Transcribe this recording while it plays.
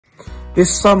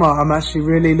This summer, I'm actually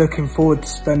really looking forward to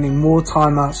spending more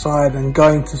time outside and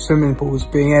going to swimming pools,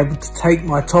 being able to take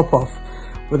my top off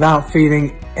without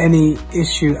feeling any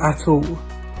issue at all.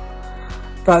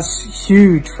 That's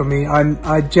huge for me.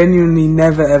 I genuinely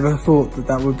never ever thought that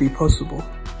that would be possible.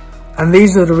 And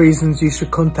these are the reasons you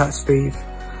should contact Steve.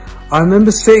 I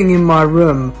remember sitting in my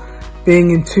room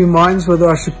being in two minds whether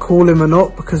I should call him or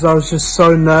not, because I was just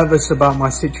so nervous about my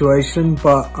situation,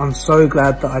 but I'm so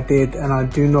glad that I did and I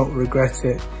do not regret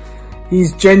it.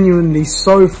 He's genuinely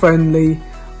so friendly,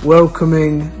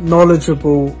 welcoming,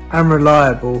 knowledgeable and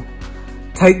reliable.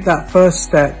 Take that first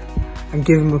step and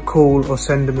give him a call or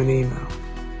send him an email.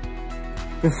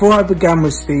 Before I began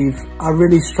with Steve, I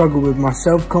really struggled with my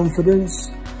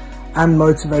self-confidence and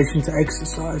motivation to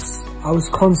exercise. I was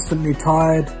constantly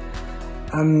tired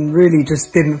and really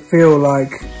just didn't feel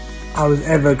like I was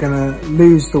ever gonna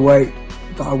lose the weight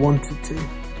that I wanted to.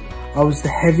 I was the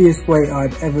heaviest weight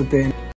I'd ever been.